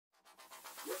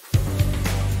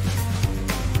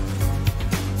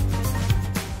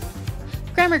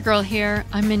Grammar Girl here.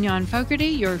 I'm Mignon Fogarty,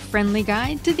 your friendly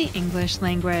guide to the English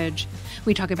language.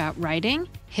 We talk about writing,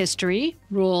 history,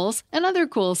 rules, and other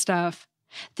cool stuff.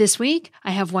 This week,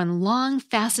 I have one long,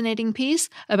 fascinating piece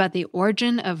about the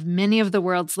origin of many of the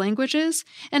world's languages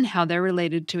and how they're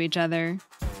related to each other.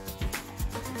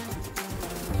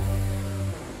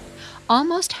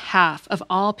 Almost half of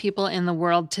all people in the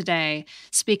world today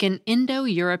speak an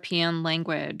Indo-European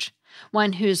language,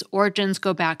 one whose origins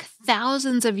go back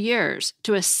thousands of years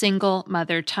to a single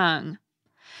mother tongue.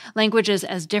 Languages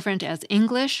as different as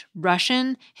English,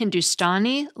 Russian,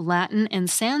 Hindustani, Latin, and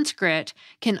Sanskrit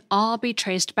can all be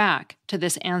traced back to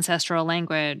this ancestral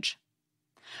language.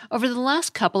 Over the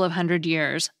last couple of hundred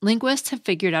years, linguists have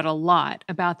figured out a lot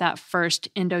about that first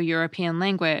Indo-European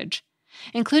language,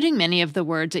 including many of the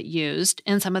words it used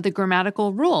and some of the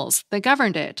grammatical rules that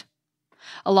governed it.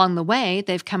 Along the way,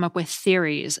 they've come up with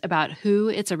theories about who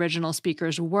its original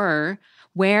speakers were,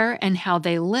 where and how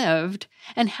they lived,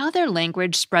 and how their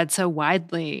language spread so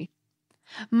widely.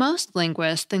 Most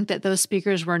linguists think that those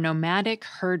speakers were nomadic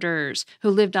herders who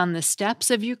lived on the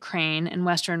steppes of Ukraine and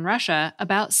Western Russia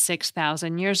about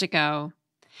 6,000 years ago.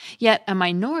 Yet a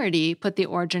minority put the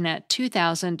origin at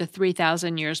 2,000 to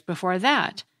 3,000 years before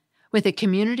that, with a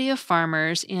community of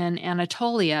farmers in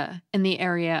Anatolia, in the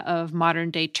area of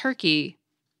modern-day Turkey.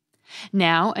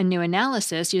 Now, a new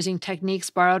analysis using techniques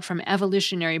borrowed from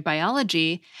evolutionary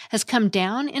biology has come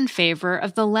down in favor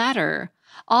of the latter,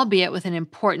 albeit with an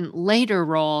important later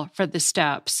role for the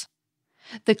steppes.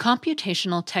 The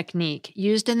computational technique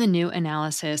used in the new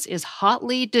analysis is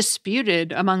hotly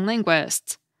disputed among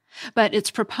linguists, but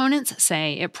its proponents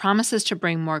say it promises to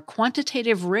bring more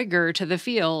quantitative rigor to the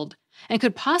field, and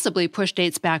could possibly push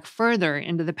dates back further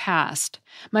into the past,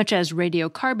 much as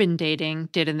radiocarbon dating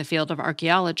did in the field of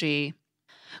archaeology.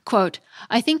 Quote,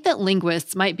 "I think that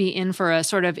linguists might be in for a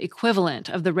sort of equivalent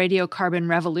of the radiocarbon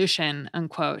revolution,"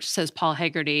 unquote, says Paul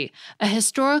Hegarty, a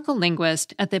historical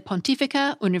linguist at the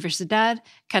Pontificia Universidad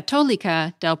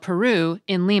Católica del Perú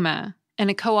in Lima, and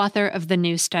a co-author of the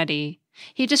new study.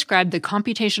 He described the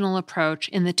computational approach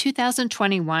in the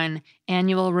 2021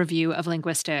 Annual Review of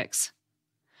Linguistics.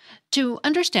 To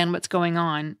understand what's going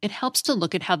on, it helps to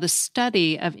look at how the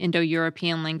study of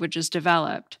Indo-European languages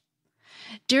developed.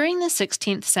 During the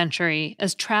 16th century,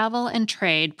 as travel and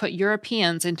trade put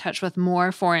Europeans in touch with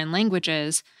more foreign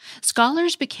languages,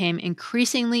 scholars became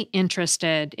increasingly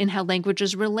interested in how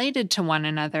languages related to one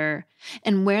another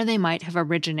and where they might have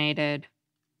originated.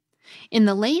 In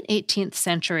the late 18th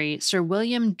century, Sir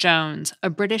William Jones, a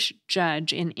British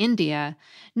judge in India,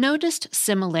 noticed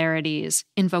similarities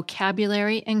in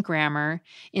vocabulary and grammar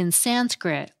in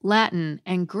Sanskrit, Latin,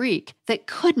 and Greek that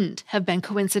couldn't have been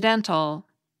coincidental.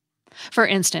 For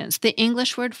instance, the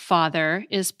English word father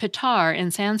is pitar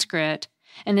in Sanskrit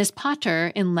and is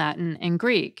pater in Latin and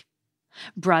Greek.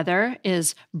 Brother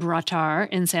is bratar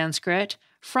in Sanskrit,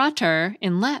 frater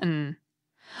in Latin.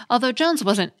 Although Jones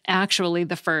wasn't actually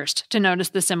the first to notice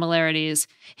the similarities,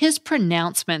 his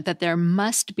pronouncement that there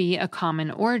must be a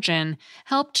common origin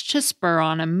helped to spur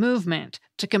on a movement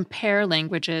to compare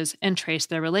languages and trace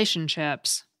their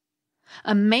relationships.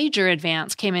 A major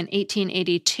advance came in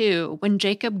 1882 when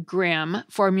Jacob Grimm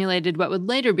formulated what would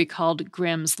later be called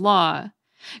Grimm's Law.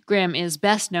 Grimm is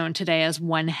best known today as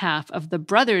one half of the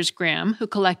brothers Grimm who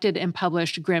collected and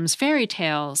published Grimm's fairy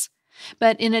tales.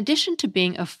 But in addition to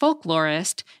being a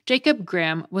folklorist, Jacob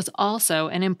Grimm was also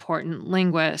an important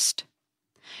linguist.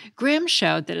 Grimm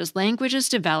showed that as languages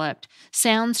developed,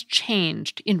 sounds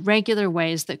changed in regular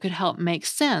ways that could help make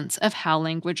sense of how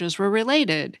languages were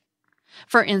related.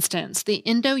 For instance, the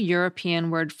Indo-European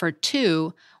word for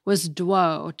two was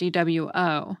dwo,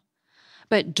 D-W-O.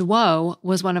 But dwo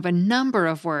was one of a number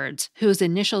of words whose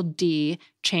initial D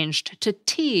changed to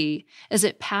T as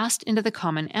it passed into the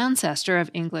common ancestor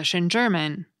of English and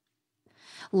German.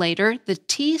 Later, the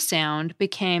T sound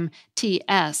became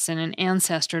TS in an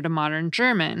ancestor to modern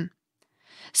German.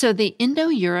 So the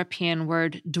Indo-European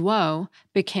word dwo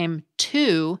became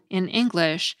two in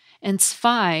English and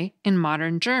zwei in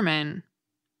modern German.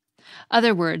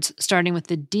 Other words starting with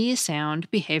the D sound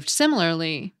behaved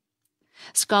similarly.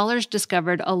 Scholars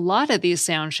discovered a lot of these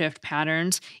sound shift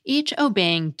patterns, each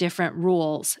obeying different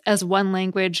rules as one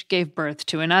language gave birth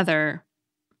to another.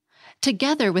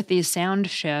 Together with these sound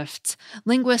shifts,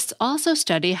 linguists also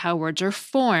study how words are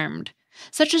formed,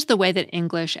 such as the way that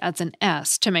English adds an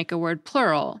S to make a word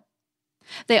plural.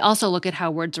 They also look at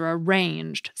how words are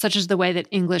arranged, such as the way that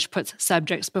English puts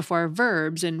subjects before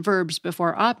verbs and verbs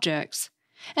before objects.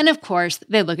 And of course,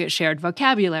 they look at shared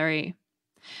vocabulary.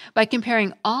 By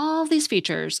comparing all these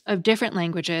features of different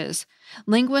languages,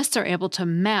 linguists are able to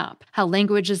map how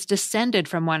languages descended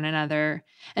from one another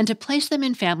and to place them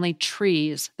in family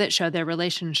trees that show their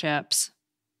relationships.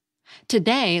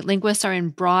 Today, linguists are in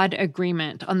broad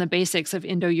agreement on the basics of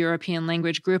Indo-European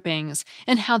language groupings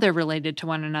and how they're related to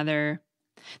one another.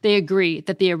 They agree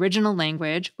that the original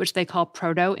language, which they call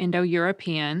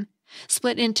Proto-Indo-European,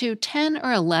 split into 10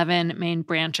 or 11 main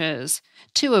branches,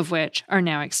 2 of which are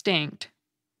now extinct.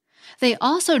 They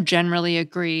also generally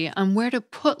agree on where to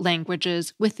put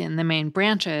languages within the main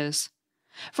branches.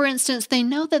 For instance, they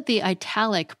know that the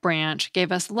Italic branch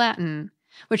gave us Latin,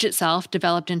 which itself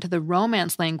developed into the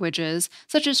Romance languages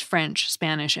such as French,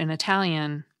 Spanish, and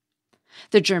Italian.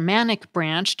 The Germanic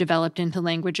branch developed into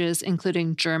languages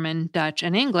including German, Dutch,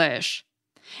 and English.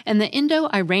 And the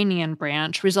Indo-Iranian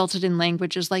branch resulted in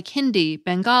languages like Hindi,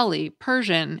 Bengali,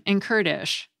 Persian, and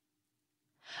Kurdish.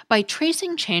 By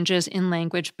tracing changes in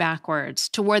language backwards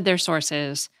toward their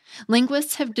sources,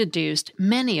 linguists have deduced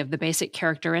many of the basic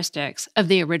characteristics of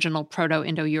the original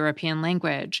Proto-Indo-European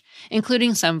language,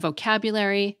 including some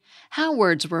vocabulary, how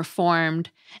words were formed,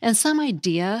 and some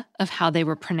idea of how they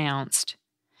were pronounced.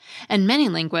 And many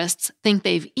linguists think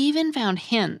they've even found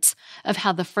hints of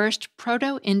how the first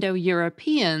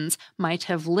Proto-Indo-Europeans might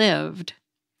have lived.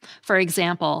 For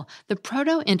example, the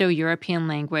Proto-Indo-European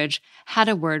language had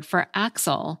a word for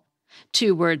axle,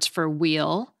 2 words for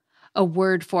wheel, a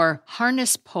word for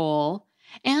harness pole,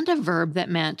 and a verb that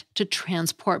meant to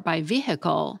transport by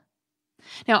vehicle.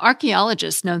 Now,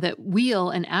 archaeologists know that wheel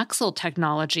and axle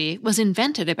technology was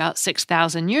invented about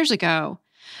 6,000 years ago,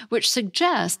 which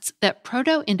suggests that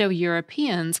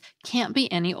Proto-Indo-Europeans can't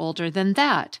be any older than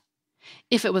that.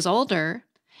 If it was older,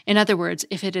 in other words,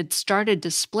 if it had started to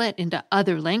split into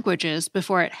other languages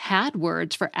before it had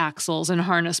words for axles and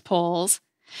harness poles,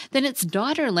 then its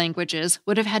daughter languages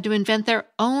would have had to invent their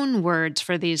own words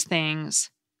for these things.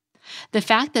 The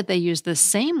fact that they use the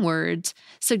same words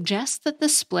suggests that the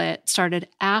split started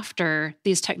after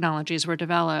these technologies were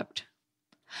developed.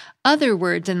 Other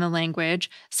words in the language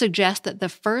suggest that the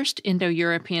first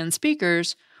Indo-European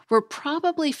speakers were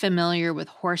probably familiar with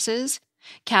horses,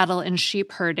 cattle and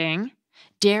sheep herding,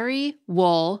 dairy,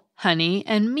 wool, honey,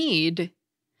 and mead.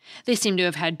 They seem to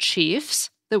have had chiefs.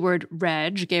 The word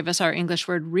reg gave us our English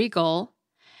word regal,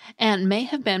 and may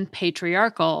have been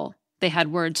patriarchal. They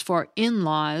had words for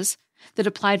in-laws that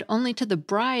applied only to the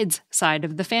bride's side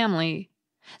of the family,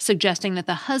 suggesting that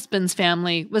the husband's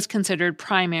family was considered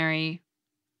primary.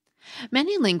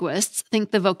 Many linguists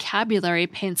think the vocabulary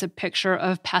paints a picture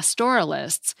of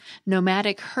pastoralists,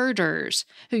 nomadic herders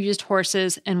who used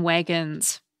horses and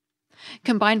wagons.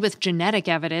 Combined with genetic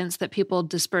evidence that people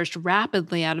dispersed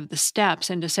rapidly out of the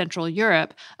steppes into Central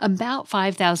Europe about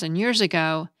 5,000 years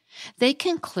ago, they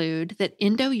conclude that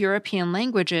Indo-European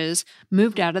languages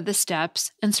moved out of the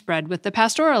steppes and spread with the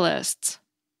pastoralists.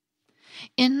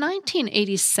 In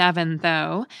 1987,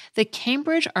 though, the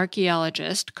Cambridge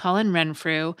archaeologist Colin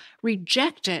Renfrew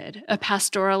rejected a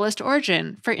pastoralist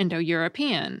origin for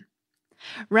Indo-European.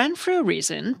 Renfrew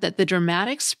reasoned that the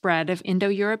dramatic spread of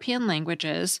Indo-European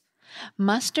languages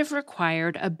must have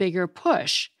required a bigger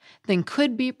push than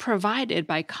could be provided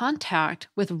by contact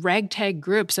with ragtag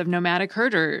groups of nomadic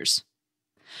herders.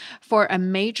 For a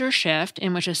major shift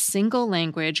in which a single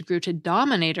language grew to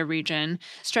dominate a region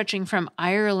stretching from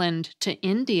Ireland to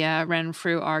India,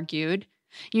 Renfrew argued,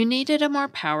 you needed a more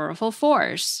powerful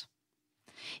force.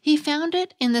 He found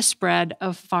it in the spread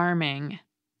of farming.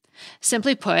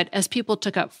 Simply put, as people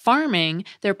took up farming,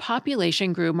 their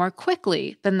population grew more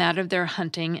quickly than that of their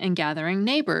hunting and gathering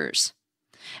neighbors.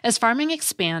 As farming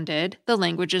expanded, the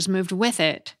languages moved with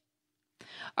it.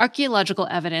 Archaeological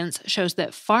evidence shows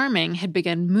that farming had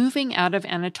begun moving out of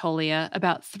Anatolia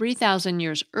about 3,000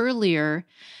 years earlier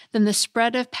than the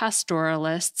spread of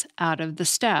pastoralists out of the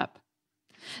steppe.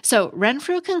 So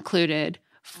Renfrew concluded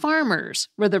farmers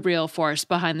were the real force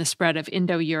behind the spread of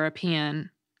Indo-European.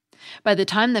 By the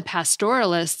time the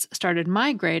pastoralists started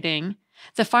migrating,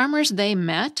 the farmers they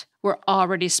met were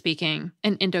already speaking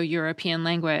an Indo-European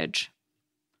language.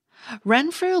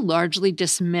 Renfrew largely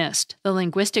dismissed the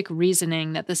linguistic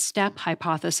reasoning that the steppe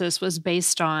hypothesis was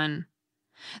based on.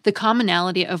 The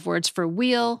commonality of words for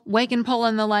wheel, wagon pole,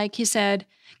 and the like, he said,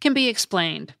 can be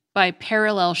explained by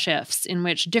parallel shifts in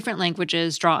which different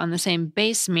languages draw on the same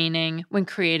base meaning when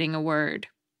creating a word.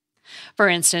 For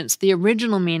instance, the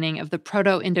original meaning of the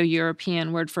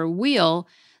Proto-Indo-European word for wheel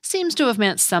seems to have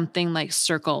meant something like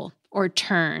circle or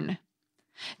turn.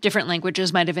 Different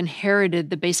languages might have inherited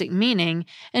the basic meaning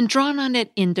and drawn on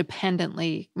it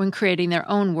independently when creating their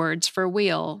own words for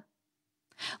wheel.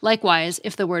 Likewise,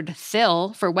 if the word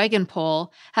thill for wagon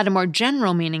pole had a more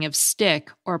general meaning of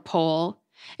stick or pole,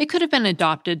 it could have been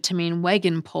adopted to mean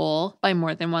wagon pole by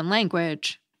more than one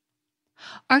language.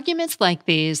 Arguments like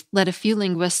these led a few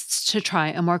linguists to try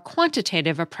a more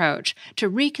quantitative approach to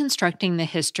reconstructing the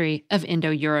history of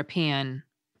Indo-European.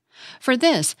 For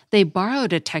this, they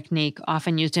borrowed a technique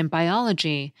often used in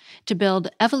biology to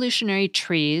build evolutionary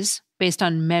trees based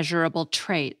on measurable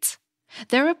traits.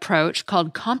 Their approach,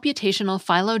 called computational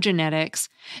phylogenetics,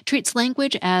 treats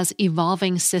language as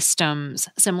evolving systems,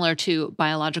 similar to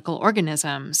biological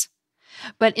organisms.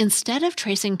 But instead of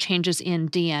tracing changes in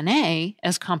DNA,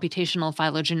 as computational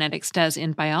phylogenetics does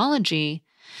in biology,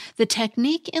 the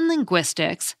technique in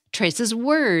linguistics traces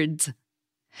words.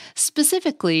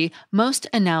 Specifically, most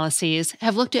analyses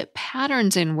have looked at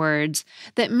patterns in words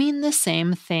that mean the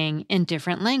same thing in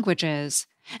different languages,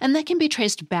 and that can be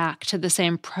traced back to the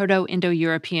same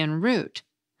Proto-Indo-European root.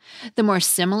 The more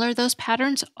similar those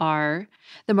patterns are,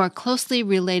 the more closely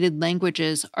related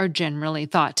languages are generally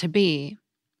thought to be.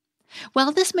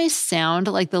 While this may sound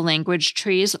like the language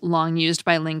trees long used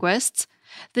by linguists,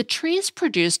 the trees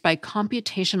produced by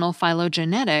computational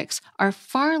phylogenetics are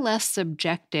far less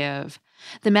subjective.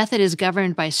 The method is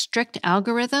governed by strict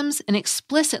algorithms and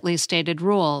explicitly stated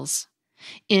rules.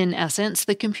 In essence,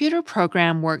 the computer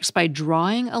program works by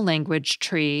drawing a language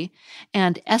tree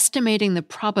and estimating the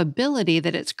probability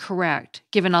that it's correct,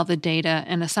 given all the data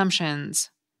and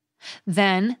assumptions.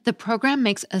 Then, the program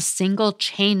makes a single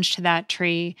change to that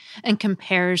tree and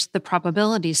compares the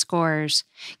probability scores,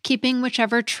 keeping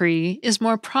whichever tree is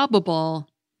more probable.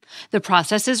 The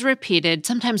process is repeated,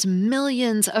 sometimes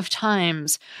millions of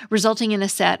times, resulting in a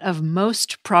set of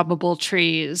most probable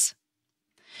trees.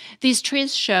 These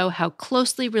trees show how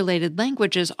closely related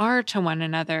languages are to one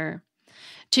another.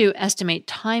 To estimate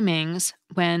timings,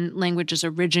 when languages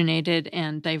originated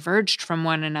and diverged from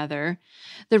one another,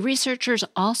 the researchers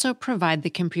also provide the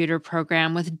computer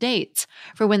program with dates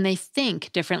for when they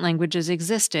think different languages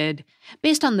existed,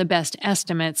 based on the best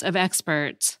estimates of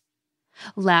experts.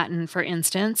 Latin, for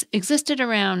instance, existed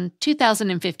around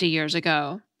 2,050 years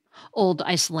ago, Old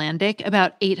Icelandic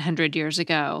about 800 years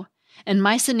ago, and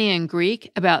Mycenaean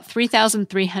Greek about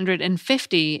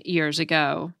 3,350 years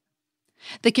ago.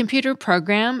 The computer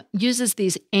program uses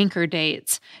these anchor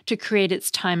dates to create its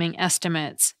timing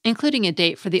estimates, including a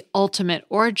date for the ultimate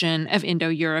origin of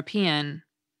Indo-European.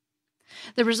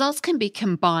 The results can be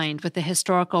combined with the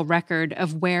historical record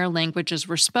of where languages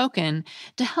were spoken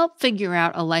to help figure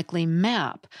out a likely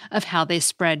map of how they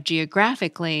spread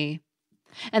geographically.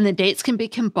 And the dates can be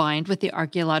combined with the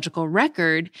archaeological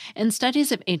record and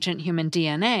studies of ancient human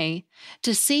DNA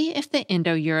to see if the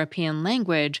Indo-European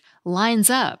language lines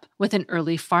up with an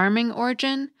early farming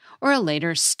origin or a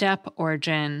later steppe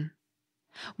origin.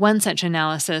 One such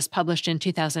analysis, published in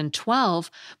 2012,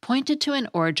 pointed to an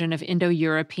origin of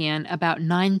Indo-European about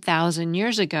 9,000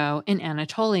 years ago in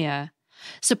Anatolia,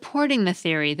 supporting the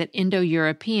theory that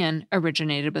Indo-European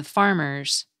originated with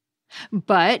farmers.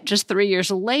 But just 3 years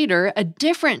later, a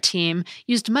different team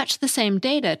used much the same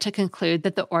data to conclude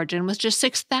that the origin was just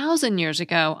 6,000 years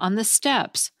ago on the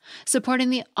steppes, supporting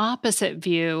the opposite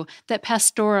view that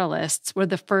pastoralists were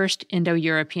the first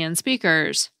Indo-European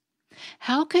speakers.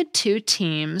 How could two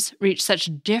teams reach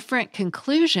such different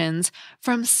conclusions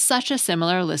from such a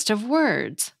similar list of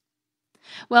words?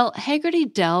 Well, Fogarty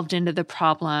delved into the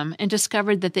problem and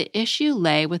discovered that the issue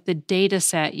lay with the data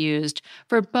set used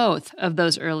for both of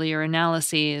those earlier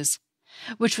analyses,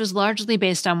 which was largely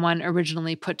based on one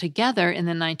originally put together in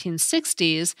the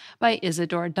 1960s by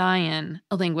Isidore Dayan,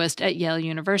 a linguist at Yale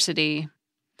University.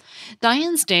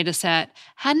 Dayan's data set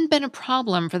hadn't been a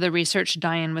problem for the research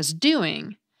Dayan was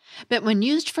doing, but when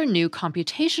used for new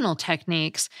computational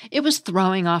techniques, it was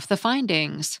throwing off the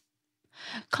findings.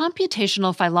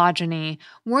 Computational phylogeny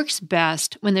works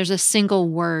best when there's a single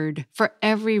word for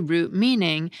every root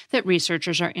meaning that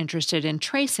researchers are interested in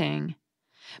tracing.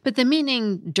 But the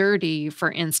meaning dirty,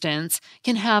 for instance,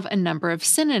 can have a number of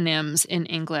synonyms in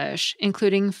English,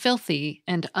 including filthy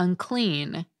and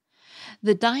unclean.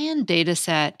 The Dayan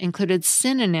dataset included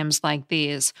synonyms like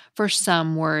these for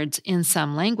some words in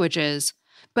some languages,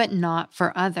 but not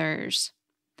for others.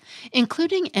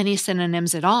 Including any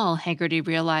synonyms at all, Fogarty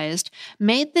realized,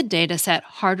 made the dataset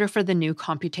harder for the new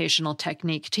computational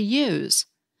technique to use.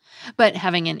 But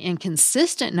having an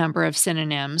inconsistent number of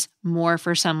synonyms, more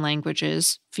for some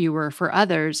languages, fewer for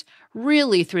others,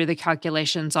 really threw the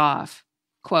calculations off.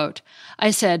 Quote,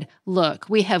 I said, look,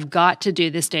 we have got to do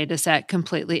this dataset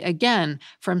completely again,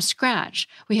 from scratch.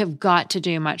 We have got to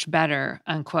do much better,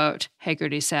 unquote,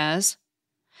 Fogarty says.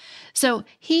 So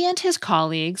he and his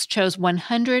colleagues chose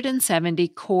 170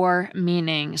 core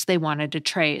meanings they wanted to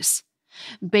trace.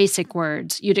 Basic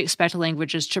words you'd expect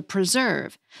languages to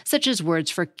preserve, such as words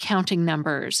for counting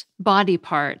numbers, body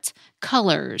parts,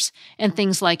 colors, and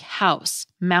things like house,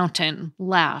 mountain,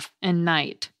 laugh, and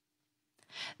night.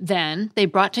 Then they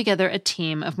brought together a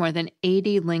team of more than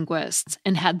 80 linguists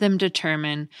and had them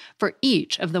determine, for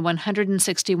each of the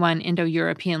 161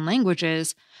 Indo-European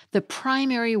languages, the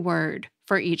primary word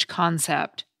for each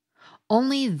concept.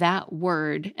 Only that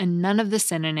word and none of the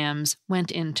synonyms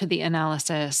went into the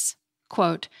analysis.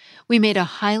 Quote, "We made a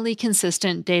highly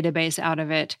consistent database out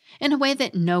of it in a way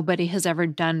that nobody has ever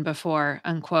done before,"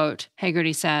 unquote,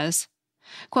 Fogarty says.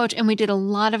 Quote, "And we did a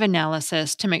lot of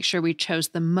analysis to make sure we chose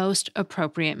the most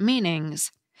appropriate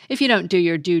meanings. If you don't do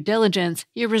your due diligence,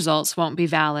 your results won't be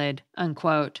valid,"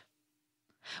 unquote.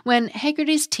 When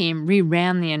Fogarty's team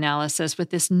reran the analysis with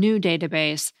this new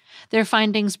database, their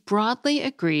findings broadly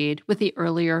agreed with the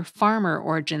earlier farmer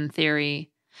origin theory,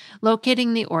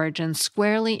 locating the origin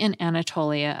squarely in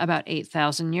Anatolia about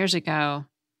 8,000 years ago.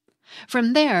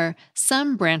 From there,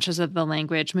 some branches of the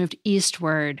language moved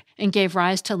eastward and gave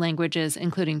rise to languages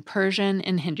including Persian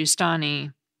and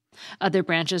Hindustani. Other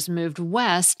branches moved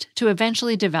west to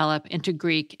eventually develop into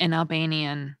Greek and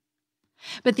Albanian.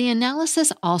 But the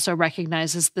analysis also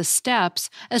recognizes the steppes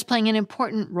as playing an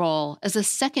important role as a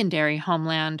secondary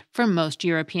homeland for most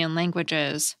European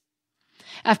languages.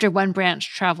 After one branch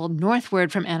traveled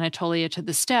northward from Anatolia to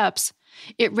the steppes,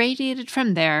 it radiated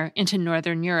from there into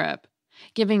northern Europe,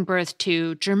 giving birth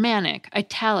to Germanic,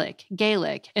 Italic,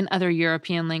 Gaelic, and other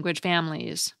European language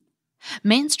families.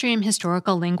 Mainstream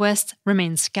historical linguists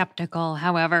remain skeptical,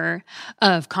 however,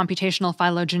 of computational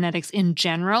phylogenetics in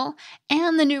general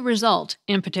and the new result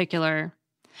in particular.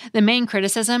 The main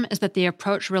criticism is that the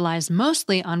approach relies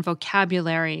mostly on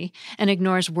vocabulary and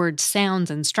ignores word sounds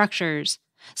and structures,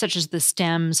 such as the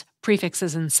stems,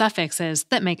 prefixes, and suffixes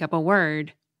that make up a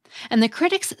word. And the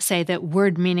critics say that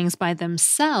word meanings by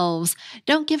themselves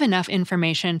don't give enough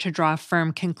information to draw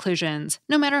firm conclusions,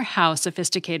 no matter how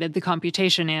sophisticated the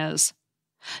computation is.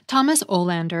 Thomas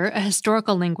Olander, a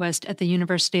historical linguist at the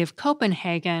University of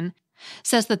Copenhagen,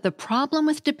 says that the problem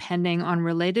with depending on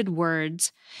related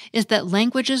words is that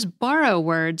languages borrow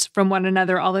words from one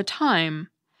another all the time.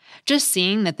 Just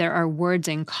seeing that there are words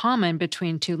in common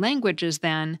between two languages,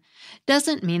 then,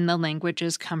 doesn't mean the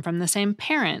languages come from the same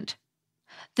parent.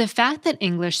 The fact that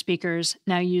English speakers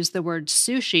now use the word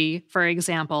sushi, for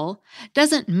example,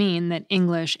 doesn't mean that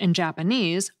English and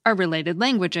Japanese are related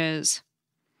languages.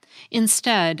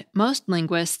 Instead, most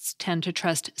linguists tend to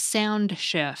trust sound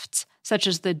shifts, such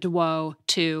as the dwo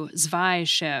to zwei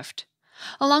shift,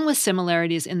 along with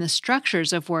similarities in the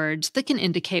structures of words that can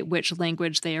indicate which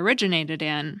language they originated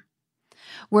in.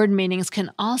 Word meanings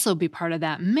can also be part of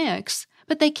that mix,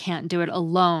 but they can't do it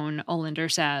alone, Olander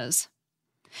says.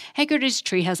 Fogarty's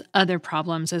tree has other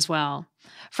problems as well.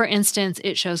 For instance,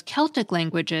 it shows Celtic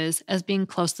languages as being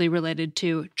closely related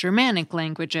to Germanic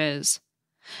languages.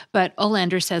 But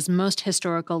Olander says most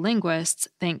historical linguists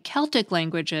think Celtic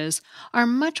languages are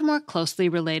much more closely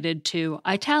related to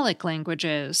Italic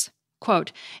languages.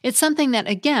 Quote, "It's something that,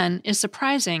 again, is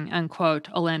surprising," unquote,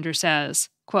 Olander says.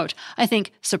 Quote, "I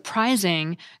think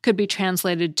surprising could be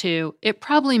translated to, it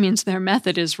probably means their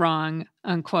method is wrong,"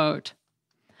 unquote.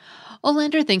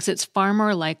 Olander thinks it's far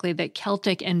more likely that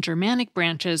Celtic and Germanic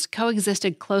branches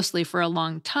coexisted closely for a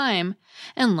long time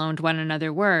and loaned one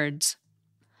another words.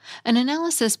 An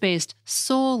analysis based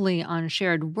solely on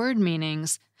shared word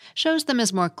meanings shows them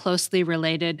as more closely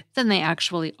related than they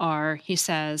actually are, he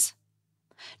says.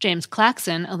 James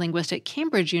Claxon, a linguist at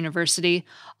Cambridge University,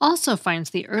 also finds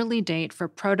the early date for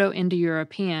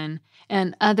Proto-Indo-European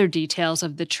and other details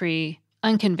of the tree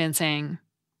unconvincing.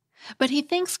 But he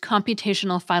thinks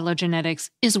computational phylogenetics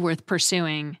is worth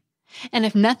pursuing. And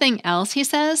if nothing else, he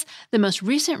says, the most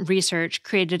recent research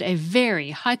created a very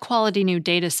high-quality new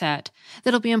data set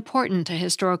that'll be important to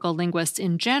historical linguists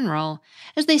in general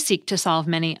as they seek to solve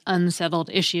many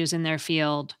unsettled issues in their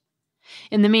field.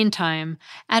 In the meantime,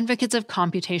 advocates of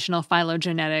computational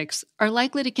phylogenetics are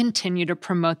likely to continue to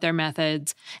promote their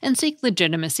methods and seek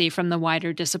legitimacy from the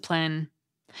wider discipline.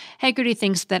 Fogarty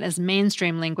thinks that as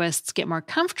mainstream linguists get more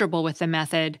comfortable with the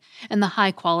method and the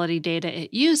high-quality data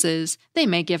it uses, they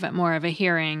may give it more of a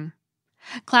hearing.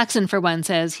 Claxon, for one,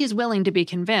 says he's willing to be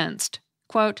convinced.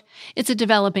 Quote, "It's a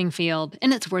developing field,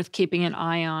 and it's worth keeping an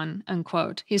eye on,"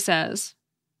 unquote, he says.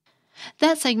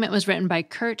 That segment was written by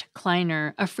Kurt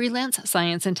Kleiner, a freelance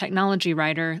science and technology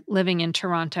writer living in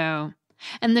Toronto.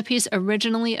 And the piece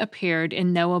originally appeared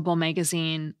in Knowable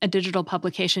magazine, a digital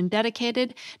publication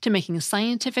dedicated to making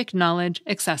scientific knowledge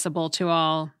accessible to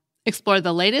all. Explore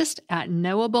the latest at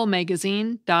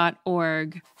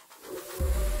knowablemagazine.org.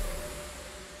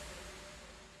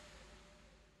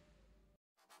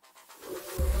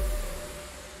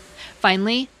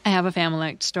 Finally, I have a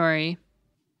Familect story.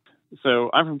 So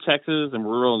I'm from Texas, and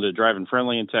we're real into driving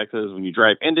friendly in Texas. When you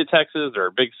drive into Texas, there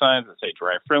are big signs that say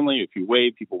drive friendly. If you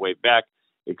wave, people wave back,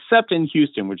 except in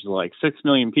Houston, which is like 6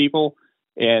 million people,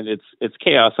 and it's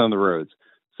chaos on the roads.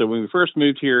 So when we first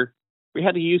moved here, we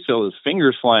had to use all those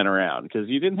fingers flying around because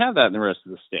you didn't have that in the rest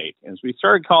of the state. And so we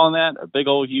started calling that a big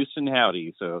old Houston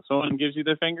howdy. So if someone gives you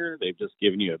their finger, they've just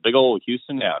given you a big old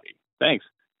Houston howdy. Thanks.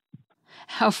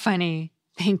 How funny.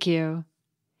 Thank you.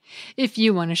 If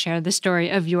you want to share the story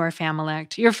of your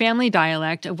Familect, your family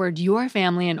dialect, a word your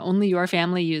family and only your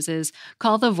family uses,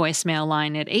 call the voicemail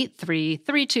line at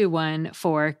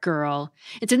 833-214-GIRL.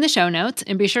 It's in the show notes,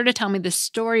 and be sure to tell me the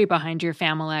story behind your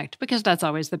Familect, because that's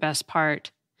always the best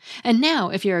part. And now,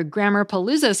 if you're a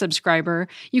Grammarpalooza subscriber,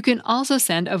 you can also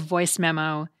send a voice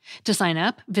memo. To sign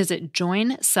up, visit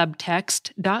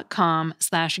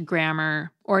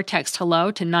joinsubtext.com/grammar or text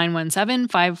hello to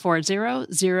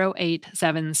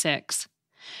 917-540-0876.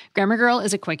 Grammar Girl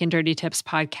is a quick and dirty tips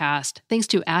podcast. Thanks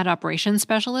to ad operations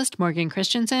specialist Morgan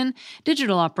Christianson,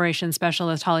 digital operations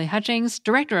specialist Holly Hutchings,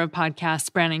 director of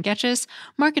podcasts Brannan Goetschius,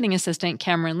 marketing assistant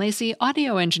Kamryn Lacy,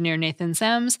 audio engineer Nathan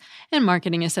Semes, and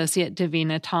marketing associate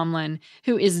Davina Tomlin,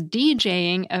 who is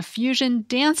DJing a fusion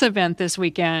dance event this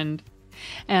weekend.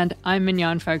 And I'm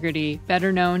Mignon Fogarty,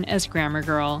 better known as Grammar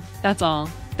Girl. That's all.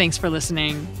 Thanks for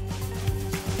listening.